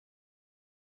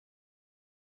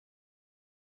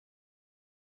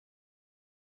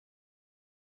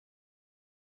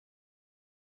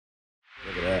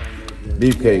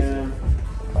Beefcake.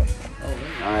 All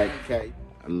right, okay.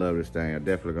 I love this thing. I'm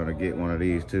definitely gonna get one of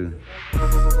these too. Show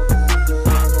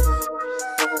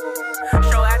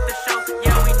after show,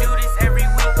 yeah, we do this every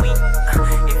week.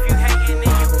 If you hating,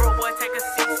 then you broke, boy, take a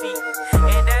 6 seat.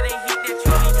 And that ain't heat that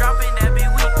you be dropping that big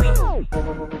week.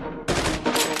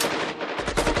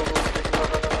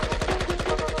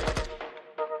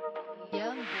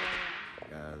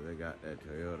 Guys, they got that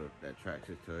Toyota, that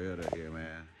Traxxas Toyota here,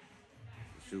 man.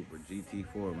 Super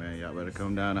GT4, man. Y'all better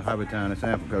come down to Hobbytown in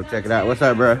San Francisco. Check it out. What's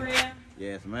up, bro?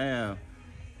 Yes, ma'am.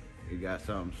 We got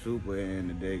something super in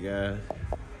today, guys.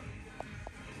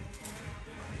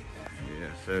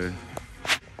 Yes, sir.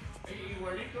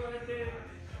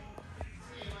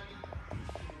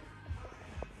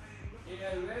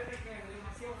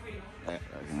 I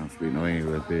can't speak no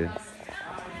English with this.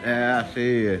 Yeah, I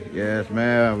see it. Yes,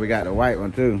 ma'am. We got the white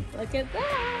one, too. Look at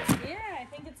that. Yeah, I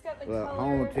think it's got the Well, color.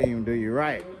 home team, do you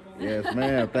right. Yes,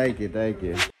 ma'am. Thank you, thank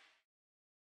you.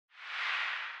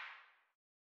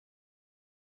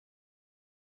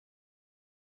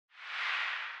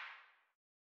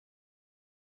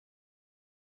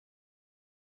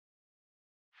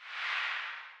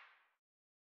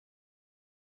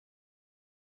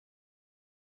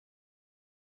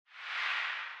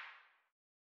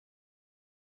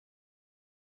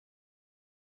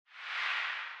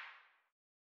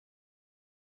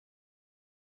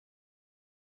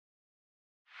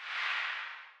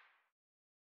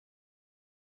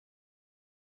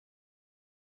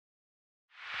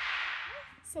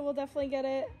 So we'll definitely get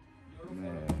it.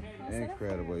 Man,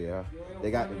 incredible, y'all.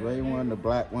 They got the gray one, the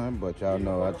black one, but y'all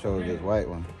know I chose this white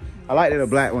one. I like the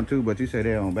black one too, but you said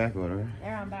they're on back order, right?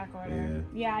 They're on back order.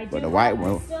 Yeah, I do. But the white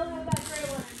one, I still have that gray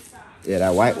one in stock. yeah,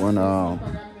 that white one,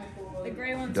 The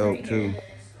gray one's dope right too. here.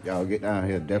 Y'all get down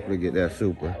here, definitely get that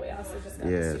super. Yeah, we also just got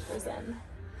Yes. the supers in.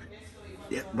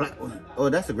 Yeah, black one. Oh,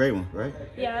 that's a gray one, right?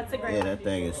 Yeah, that's a gray Yeah, one. that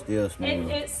thing is still smooth.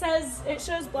 It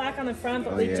shows black on the front,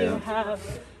 but Oh, we yeah. do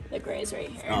have the grays right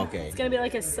here. Okay. It's gonna be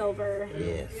like a silver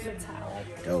Yes.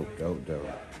 metallic. Dope, dope, dope.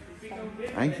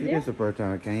 I ain't seen this the first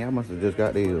time I came. Y'all must have just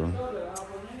got these ones.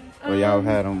 Well, y'all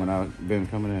had them when I've been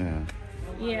coming in.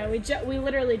 Yeah, we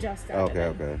literally just got Okay,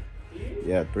 it. okay.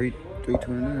 Yeah,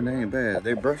 329. They ain't bad.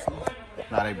 They brushless?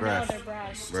 Nah, they No, brushed. they're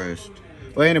brushed. Brushed.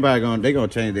 Well, anybody they gonna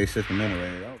change their system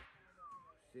anyway. Oh.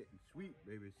 Sitting sweet,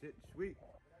 baby. Sitting sweet.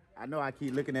 I know I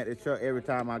keep looking at this truck every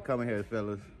time I come in here,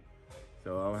 fellas.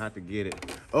 So I'm gonna have to get it.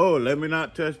 Oh, let me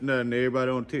not touch nothing.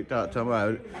 Everybody on TikTok talking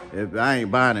about if I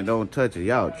ain't buying it, don't touch it.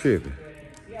 Y'all tripping.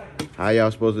 How y'all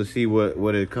supposed to see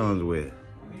what it comes with?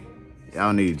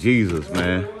 Y'all need Jesus,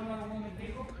 man.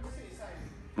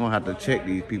 I'm gonna have to check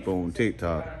these people on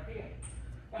TikTok.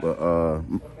 But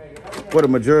for the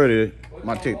majority,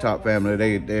 my TikTok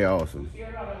family, they awesome.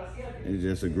 It's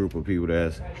just a group of people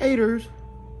that's haters.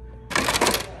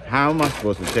 How am I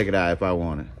supposed to check it out if I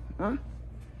want it? Huh?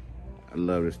 I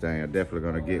love this thing. I'm definitely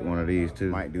gonna get one of these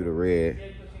too. Might do the red.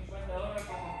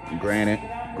 Granted,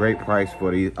 great price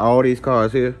for all these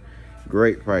cars here.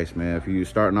 Great price, man. If you're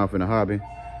starting off in the hobby,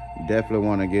 you definitely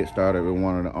want to get started with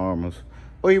one of the Armors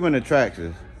or even the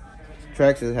Traxxas.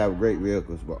 Traxxas have great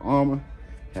vehicles, but Armor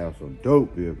have some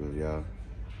dope vehicles, y'all.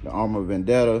 The Armor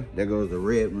Vendetta, there goes the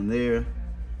red one there.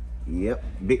 Yep,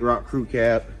 Big Rock Crew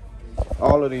Cab.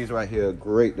 All of these right here are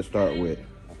great to start with.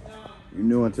 You're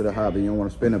new into the hobby, you don't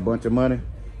want to spend a bunch of money,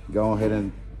 go ahead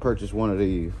and purchase one of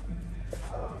these.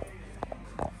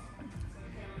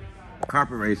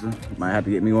 Carpet racer, might have to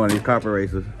get me one of these carpet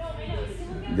racers.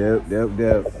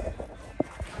 Dope.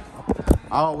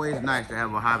 Always nice to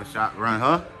have a hobby shop run,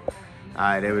 huh? All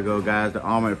right, there we go, guys. The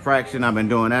Armored Fraction, I've been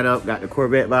doing that up. Got the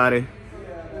Corvette body.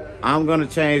 I'm gonna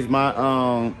change my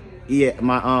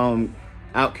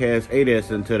Outcast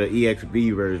 8S into the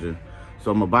EXB version.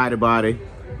 So I'm gonna buy the body,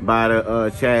 buy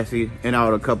the chassis, and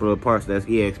all a couple of parts that's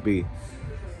EXB.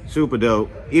 Super dope.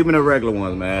 Even the regular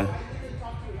ones, man.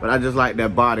 But I just like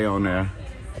that body on there.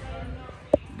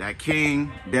 That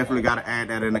King, definitely gotta add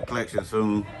that in the collection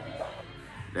soon.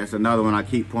 That's another one I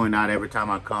keep pointing out every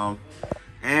time I come.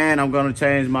 And I'm gonna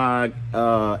change my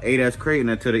 8S Creighton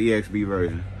into the EXB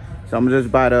version. So I'm gonna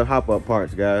just buy the hop-up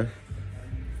parts, guys.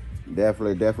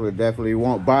 Definitely you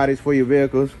want bodies for your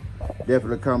vehicles.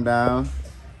 Definitely come down.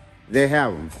 They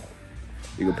have them.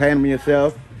 You can paint them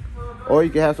yourself, or you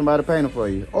can have somebody paint them for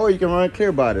you. Or you can run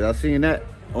clear bodies. I've seen that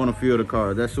on a few of the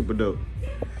cars. That's super dope.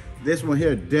 This one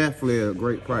here, definitely a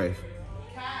great price.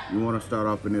 You wanna start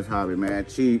off in this hobby, man.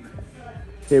 Cheap.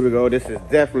 Here we go. This is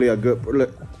definitely a good,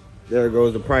 look, there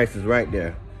goes the prices right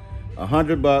there.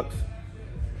 $100.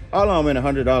 All of them in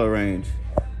the $100 range.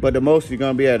 But the most you're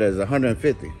gonna be at is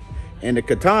 $150. And the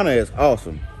Katana is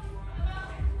awesome.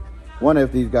 Wonder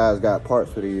if these guys got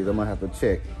parts for these. I'm gonna have to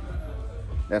check.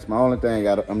 That's my only thing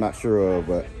I'm not sure of,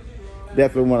 but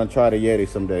definitely want to try the Yeti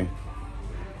someday.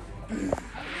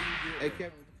 Hey,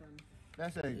 Kevin,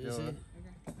 that's it, George.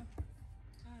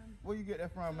 Where you get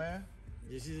that from, man?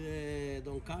 This is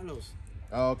Don Carlos.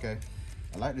 Oh, okay.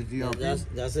 I like the GRP.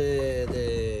 That's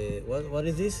the what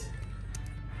is this?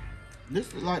 This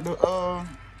is like the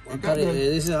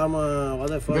This is what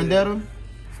the fuck? Vendetta.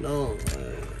 No,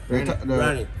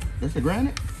 Granite. That's the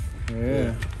Granite.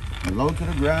 Yeah. Low to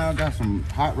the ground. Got some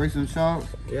hot racing shocks.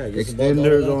 Yeah.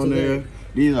 Extenders on there.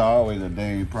 These are always a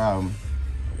dang problem.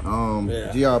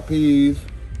 GRPs.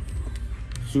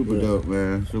 Super dope,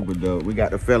 man. Super dope. We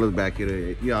got the fellas back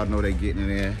here. Y'all know they getting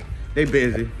in there. They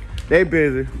busy. They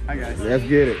busy. I got you. Let's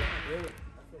get it.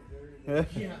 Yeah,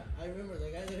 I remember the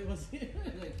guy that was here.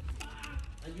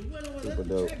 And you went over Super there to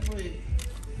dope. check for it.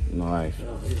 Nice.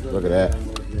 Look at that.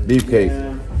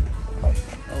 Beefcake.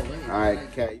 All right,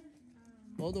 okay.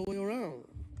 All the way around.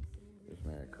 This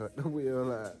man cut the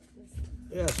wheel out.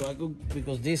 Yeah, so I could,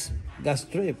 because this got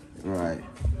stripped. Right.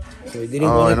 So it didn't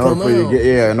want to come out.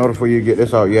 In order for you to get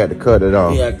this out, you had to cut it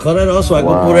off. Yeah, cut it off so I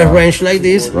could put a wrench like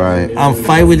this. Right. And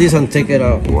fight with this and take it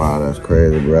out. Wow, that's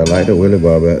crazy, bro. I like the wheelie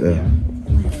bar back there.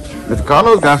 Mr.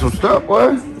 Carlos got some stuff,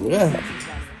 boy. Yeah.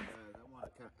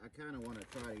 I kind of want to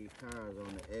try these tires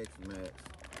on the X-Max.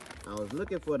 I was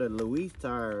looking for the Luis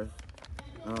tires.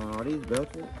 Are these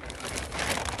belted?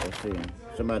 Let's see.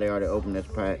 Somebody already opened this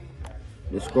pack.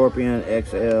 The Scorpion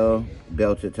XL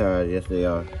belted tires. Yes, they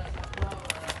are.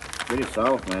 Pretty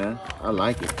soft, man. I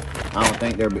like it. I don't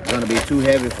think they're going to be too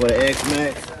heavy for the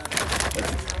X-Max.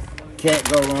 Can't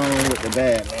go wrong with the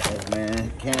bad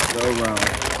man. Can't go wrong.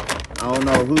 I don't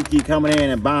know who keep coming in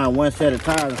and buying one set of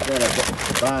tires instead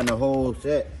of buying the whole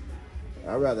set.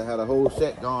 I'd rather have the whole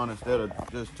set gone instead of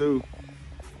just two.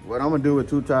 What I'm going to do with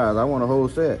two tires, I want a whole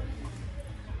set.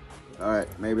 All right,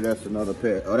 maybe that's another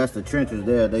pair. Oh, that's the trenches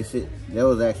there.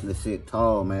 Those actually sit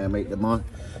tall, man. Make the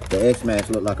X-Max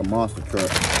look like a monster truck.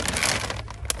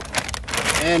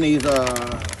 And these are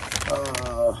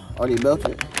they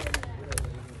belted?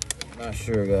 Not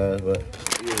sure, guys, but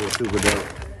these are super dope.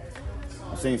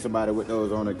 I seen somebody with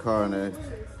those on their car and it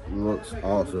looks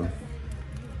awesome.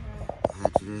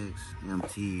 Hatchet X,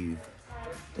 MT.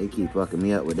 They keep fucking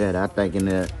me up with that. I'm thinking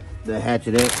that the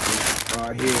Hatchet X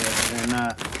are here. They're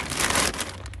not.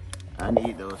 I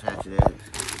need those Hatchet X.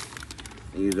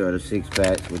 These are the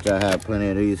 6-packs, which I have plenty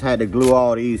of these. Had to glue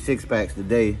all these 6-packs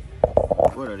today.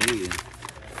 What are these?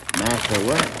 Master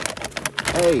what?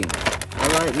 Hey, I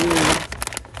like these.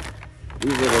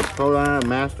 These are the Proline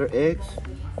Master X.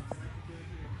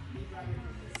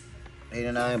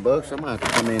 89 bucks. I'm gonna have to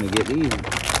come in and get these.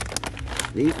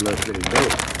 These look pretty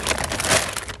dope.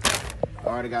 I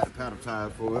already got the pedal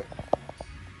tires for it.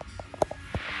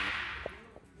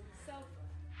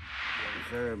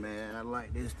 Sure, man. I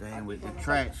like this thing with the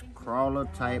Traxxas crawler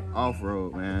type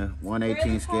off-road, man.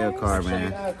 118 scale car,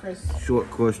 man. Short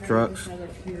course trucks.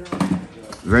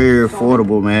 Very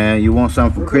affordable, man. You want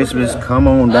something for Christmas? Come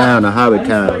on down to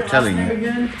Hobbytown. I'm telling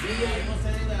you.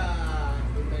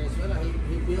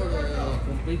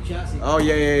 Oh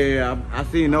yeah. I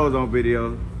seen those on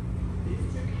video.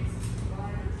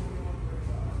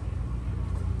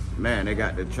 Man, they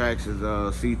got the Traxxas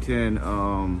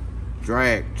C10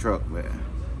 drag truck, man.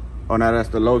 Oh no, that's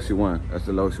the Losi one. That's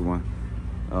the Losi one.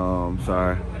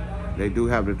 Sorry. They do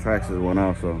have the Traxxas one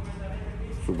also.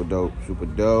 Super dope, super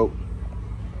dope.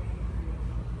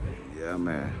 Yeah,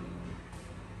 man.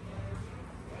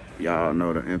 Y'all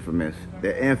know the infamous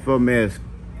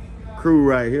crew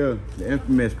right here. The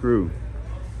infamous crew.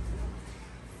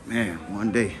 Man,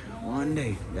 one day,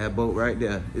 that boat right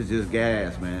there is just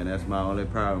gas, man. That's my only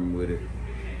problem with it.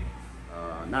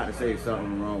 Not to say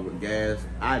something wrong with gas.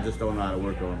 I just don't know how to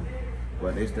work on it.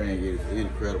 But this thing is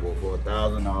incredible for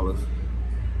 $1,000.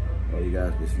 Oh, you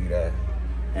guys can see that.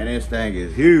 And this thing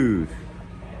is huge.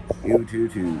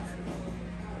 Huge.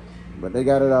 But they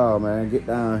got it all, man. Get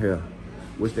down here.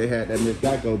 Wish they had that Miss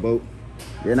Geico boat.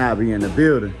 Then I'll be in the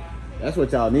building. That's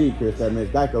what y'all need, Chris, that Miss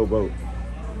Geico boat.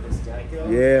 Miss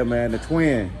Geico? Yeah, man, the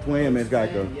twin Miss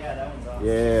Geico.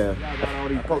 Yeah. Y'all got all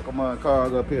these Pokemon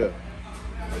cars up here.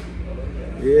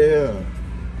 Yeah.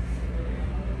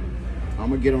 I'm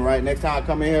gonna get them right next time I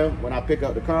come in here when I pick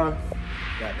up the car.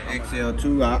 Got the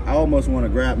XL2. I almost want to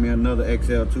grab me another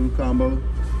XL2 combo.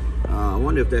 I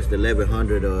wonder if that's the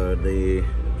 1100 or the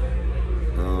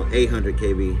 800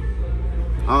 kV.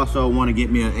 I also want to get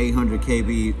me an 800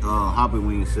 kV Hobby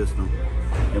Wing system.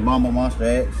 The Mama Monster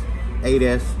X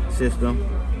 8S system.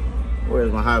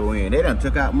 Where's my Hobby Wing? They done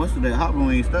took out most of that Hobby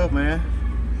Wing stuff, man.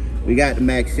 We got the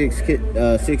Max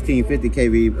 1650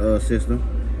 kV system.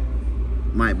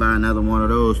 Might buy another one of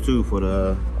those too for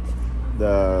the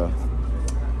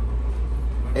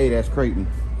 8S Creighton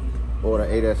or the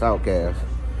 8S Outcast.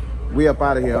 We up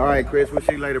out of here. All right, Chris. We'll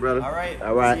see you later, brother. All right.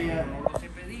 All right.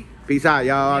 Peace out,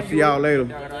 y'all. I'll see y'all later.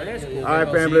 All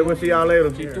right, family. We'll see y'all later.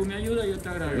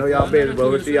 No, y'all busy, but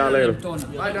we'll see y'all later.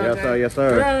 Yes, sir. Yes,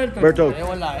 sir. Berto.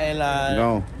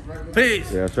 Go.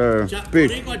 Peace. Yes, sir.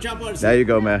 Peace. There you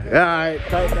go, man. All right.